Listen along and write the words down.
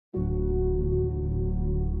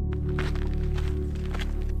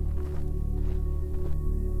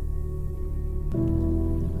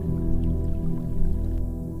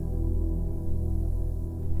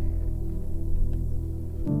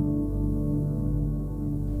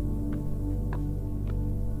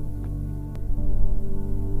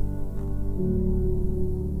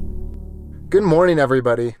Good morning,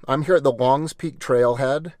 everybody. I'm here at the Longs Peak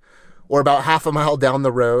Trailhead. We're about half a mile down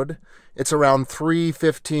the road. It's around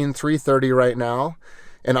 3:15, 3:30 right now,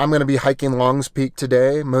 and I'm going to be hiking Longs Peak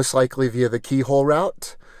today, most likely via the Keyhole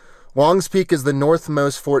route. Longs Peak is the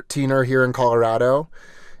northmost 14er here in Colorado,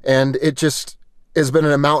 and it just has been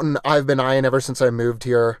a mountain I've been eyeing ever since I moved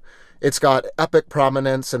here. It's got epic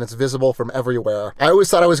prominence and it's visible from everywhere. I always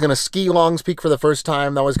thought I was going to ski Longs Peak for the first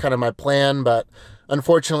time. That was kind of my plan, but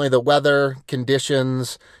unfortunately the weather,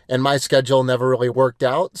 conditions, and my schedule never really worked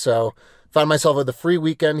out. So found myself with a free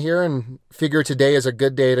weekend here and figure today is a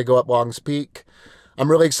good day to go up Longs Peak. I'm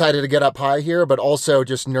really excited to get up high here, but also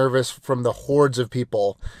just nervous from the hordes of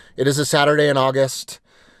people. It is a Saturday in August.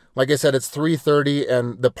 Like I said, it's 3:30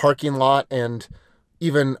 and the parking lot and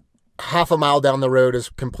even half a mile down the road is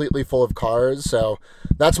completely full of cars. So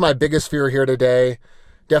that's my biggest fear here today.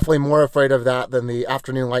 Definitely more afraid of that than the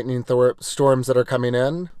afternoon lightning storms that are coming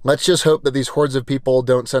in. Let's just hope that these hordes of people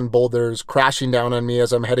don't send boulders crashing down on me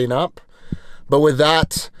as I'm heading up. But with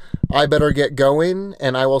that, I better get going,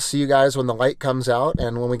 and I will see you guys when the light comes out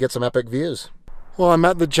and when we get some epic views. Well, I'm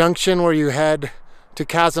at the junction where you head to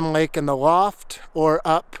Chasm Lake and the Loft or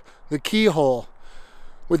up the Keyhole.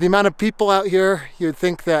 With the amount of people out here, you'd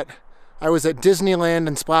think that I was at Disneyland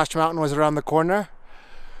and Splash Mountain was around the corner.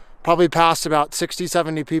 Probably passed about 60,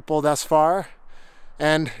 70 people thus far.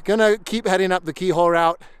 And gonna keep heading up the Keyhole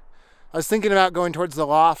route. I was thinking about going towards the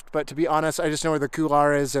Loft, but to be honest, I just know where the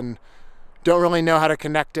couloir is and don't really know how to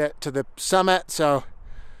connect it to the summit. So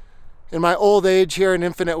in my old age here and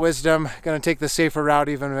infinite wisdom, gonna take the safer route,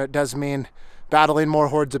 even if it does mean battling more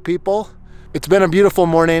hordes of people. It's been a beautiful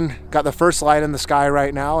morning. Got the first light in the sky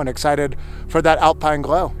right now and excited for that alpine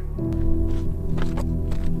glow.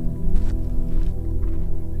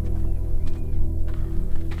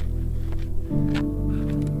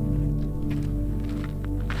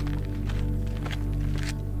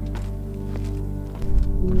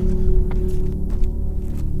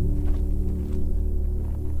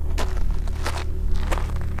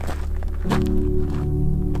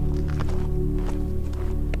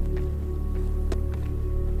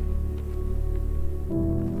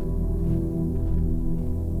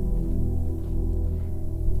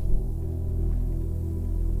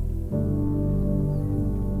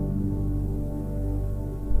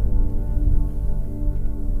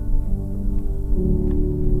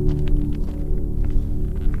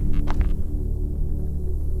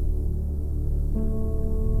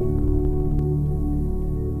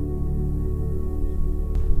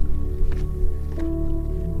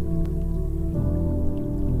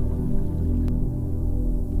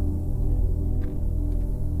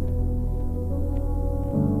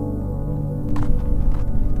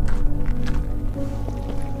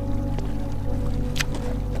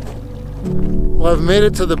 Well, I've made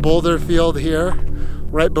it to the boulder field here,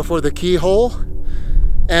 right before the Keyhole,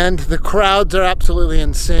 and the crowds are absolutely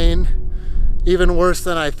insane, even worse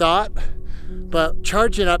than I thought. But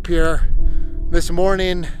charging up here this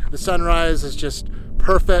morning, the sunrise is just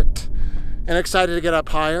perfect, and excited to get up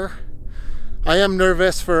higher. I am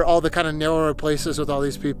nervous for all the kind of narrower places with all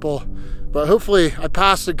these people, but hopefully I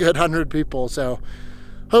passed a good 100 people, so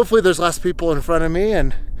hopefully there's less people in front of me,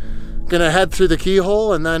 and gonna head through the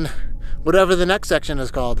Keyhole and then whatever the next section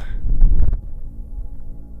is called.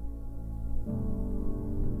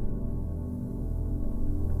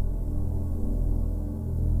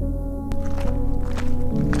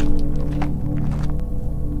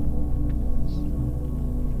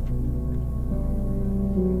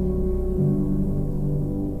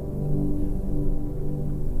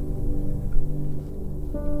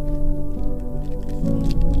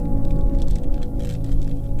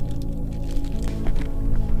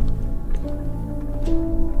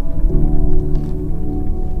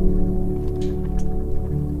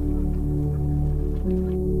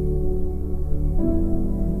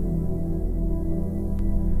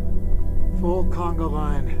 Full conga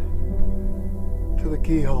line to the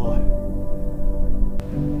Keyhole.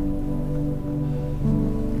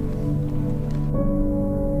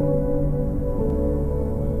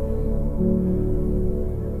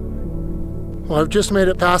 Well, I've just made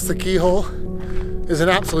it past the Keyhole. There's an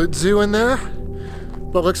absolute zoo in there,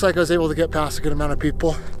 but looks like I was able to get past a good amount of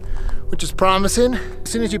people, which is promising. As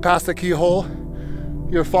soon as you pass the Keyhole,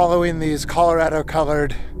 you're following these Colorado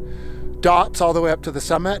colored dots all the way up to the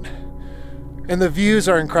summit. And the views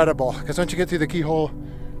are incredible because once you get through the Keyhole,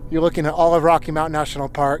 you're looking at all of Rocky Mountain National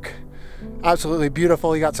Park. Absolutely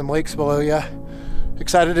beautiful. You got some lakes below you.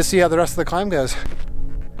 Excited to see how the rest of the climb goes.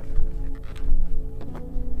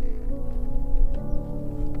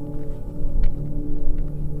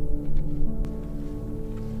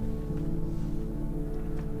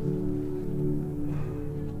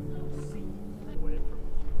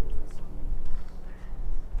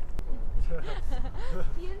 You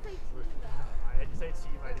didn't say team though. I didn't say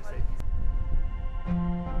team, I just said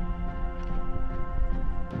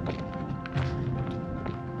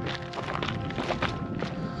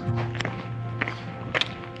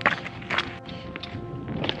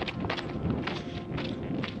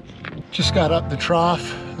Just got up the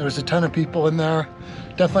trough. There was a ton of people in there.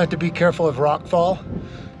 Definitely have to be careful of rockfall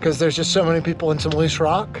because there's just so many people in some loose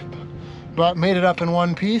rock. But made it up in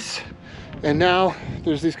one piece. And now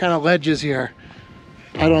there's these kind of ledges here.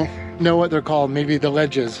 I don't know what they're called, maybe the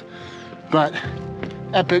ledges. But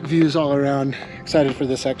epic views all around. Excited for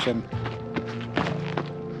this section.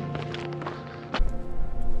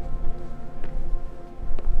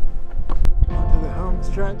 Onto the home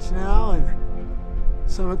stretch now, and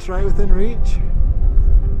summit's right within reach.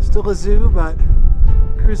 Still a zoo, but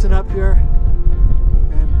cruising up here,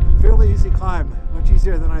 and fairly easy climb. Much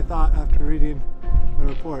easier than I thought after reading the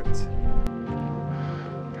reports.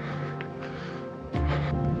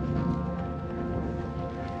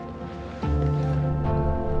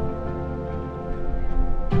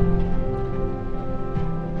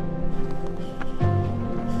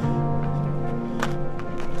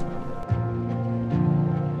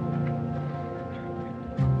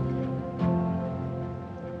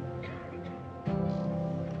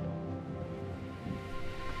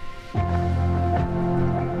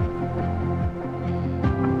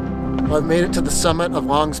 I've made it to the summit of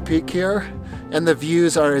Long's Peak here, and the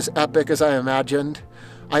views are as epic as I imagined.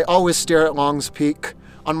 I always stare at Long's Peak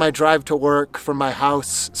on my drive to work from my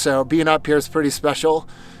house, so being up here is pretty special.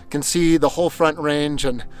 Can see the whole Front Range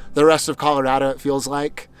and the rest of Colorado, it feels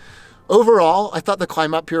like. Overall, I thought the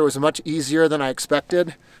climb up here was much easier than I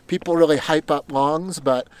expected. People really hype up Longs,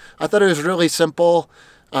 but I thought it was really simple.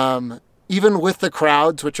 Even with the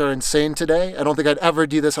crowds, which are insane today, I don't think I'd ever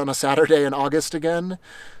do this on a Saturday in August again.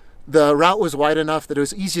 The route was wide enough that it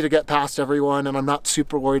was easy to get past everyone, and I'm not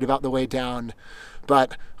super worried about the way down.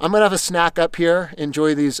 But I'm gonna have a snack up here,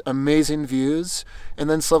 enjoy these amazing views, and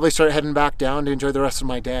then slowly start heading back down to enjoy the rest of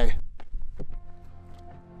my day.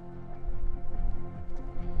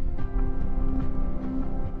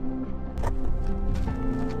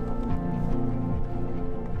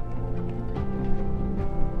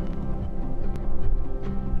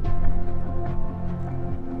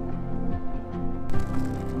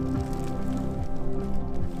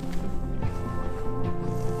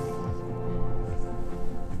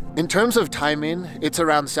 In terms of timing, it's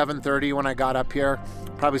around 7:30 when I got up here,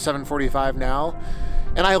 probably 7:45 now.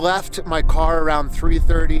 And I left my car around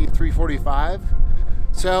 3:30, 3:45.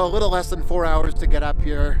 So a little less than 4 hours to get up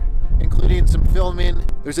here, including some filming.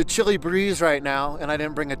 There's a chilly breeze right now, and I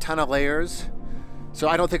didn't bring a ton of layers. So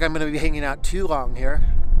I don't think I'm gonna be hanging out too long here.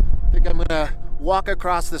 I think I'm gonna walk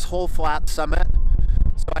across this whole flat summit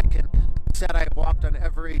so I can set I walked on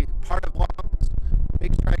every part of Longs,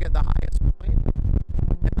 make sure I get the highest point,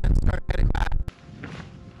 and then start heading back.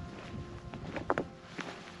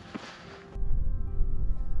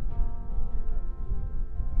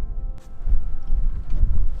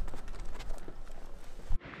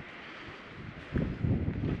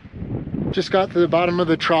 Just got to the bottom of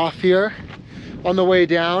the trough here on the way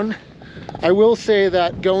down. I will say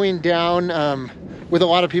that going down with a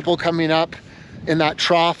lot of people coming up in that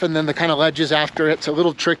trough and then the kind of ledges after it's a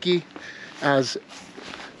little tricky, as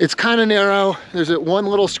it's kind of narrow. There's one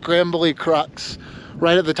little scrambly crux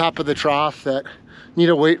right at the top of the trough that you need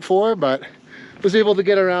to wait for, but was able to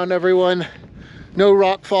get around everyone. No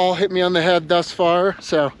rock fall hit me on the head thus far,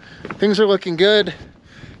 so things are looking good.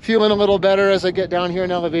 Feeling a little better as I get down here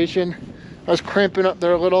in elevation. I was cramping up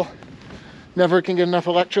there a little. Never can get enough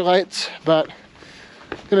electrolytes, but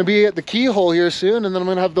gonna be at the Keyhole here soon, and then I'm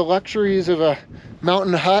gonna have the luxuries of a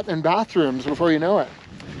mountain hut and bathrooms before you know it.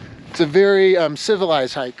 It's a very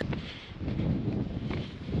civilized hike.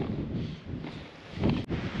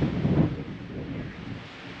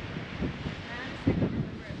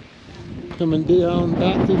 Coming down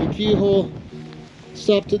back through the Keyhole,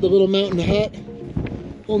 stopped at the little mountain hut.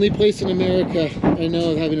 Only place in America I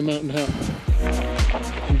know of having a mountain hut.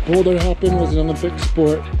 And boulder hopping was an Olympic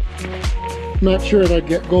sport. Not sure if I'd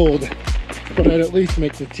get gold, but I'd at least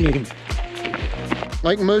make the team.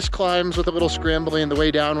 Like most climbs with a little scrambling, the way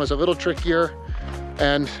down was a little trickier,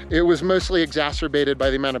 and it was mostly exacerbated by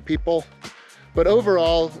the amount of people. But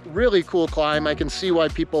overall, really cool climb. I can see why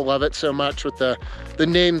people love it so much with the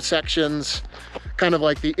named sections, kind of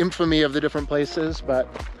like the infamy of the different places. But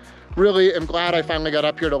really am glad I finally got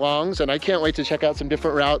up here to Longs, and I can't wait to check out some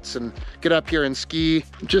different routes and get up here and ski.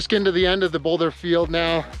 Just getting to the end of the boulder field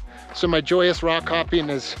now, so my joyous rock hopping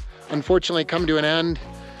has unfortunately come to an end.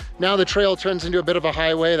 Now the trail turns into a bit of a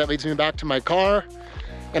highway that leads me back to my car,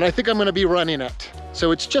 and I think I'm gonna be running it.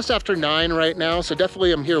 So it's just after 9 right now, so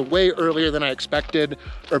definitely I'm here way earlier than I expected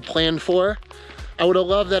or planned for. I would have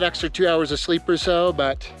loved that extra 2 hours of sleep or so,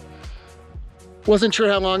 but wasn't sure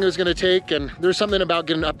how long it was gonna take, and there's something about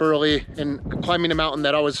getting up early and climbing a mountain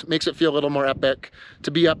that always makes it feel a little more epic to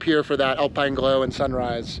be up here for that alpine glow and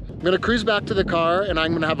sunrise. I'm gonna cruise back to the car, and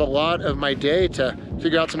I'm gonna have a lot of my day to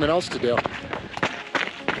figure out something else to do.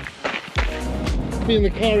 Be in the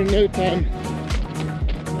car in no time.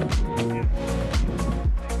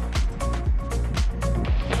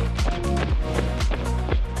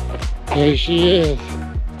 There she is,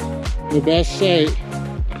 the best sight.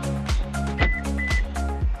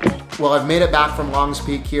 Well, I've made it back from Longs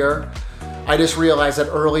Peak here. I just realized that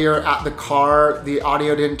earlier at the car, the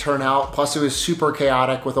audio didn't turn out. Plus it was super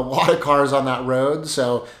chaotic with a lot of cars on that road.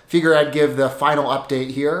 So figure I'd give the final update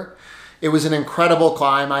here. It was an incredible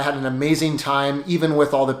climb. I had an amazing time, even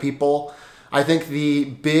with all the people. I think the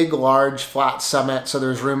big, large, flat summit, so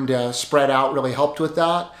there's room to spread out, really helped with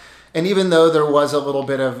that. And even though there was a little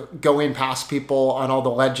bit of going past people on all the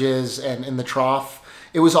ledges and in the trough,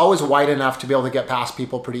 it was always wide enough to be able to get past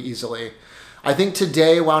people pretty easily. I think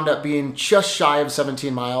today wound up being just shy of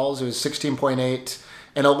 17 miles. It was 16.8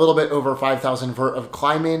 and a little bit over 5,000 vert of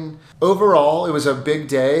climbing. Overall, it was a big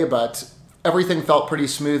day, but everything felt pretty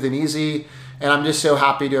smooth and easy. And I'm just so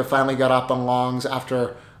happy to have finally got up on Longs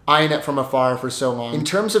after eyeing it from afar for so long. In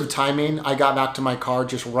terms of timing, I got back to my car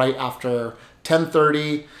just right after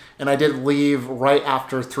 10:30. And I did leave right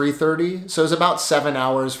after 3:30. So it was about 7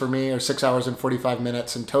 hours for me, or 6 hours and 45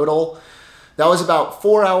 minutes in total. That was about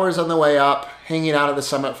 4 hours on the way up, hanging out at the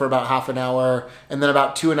summit for about half an hour, and then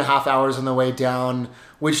about 2.5 hours on the way down,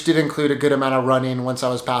 which did include a good amount of running once I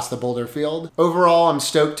was past the boulder field. Overall, I'm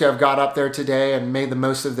stoked to have got up there today and made the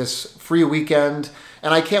most of this free weekend.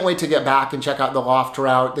 And I can't wait to get back and check out the Loft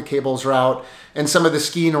route, the Cables route, and some of the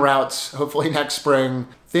skiing routes, hopefully next spring.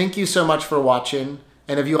 Thank you so much for watching.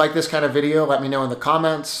 And if you like this kind of video, let me know in the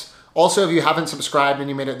comments. Also, if you haven't subscribed and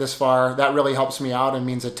you made it this far, that really helps me out and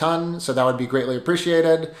means a ton, so that would be greatly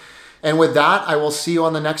appreciated. And with that, I will see you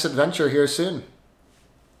on the next adventure here soon.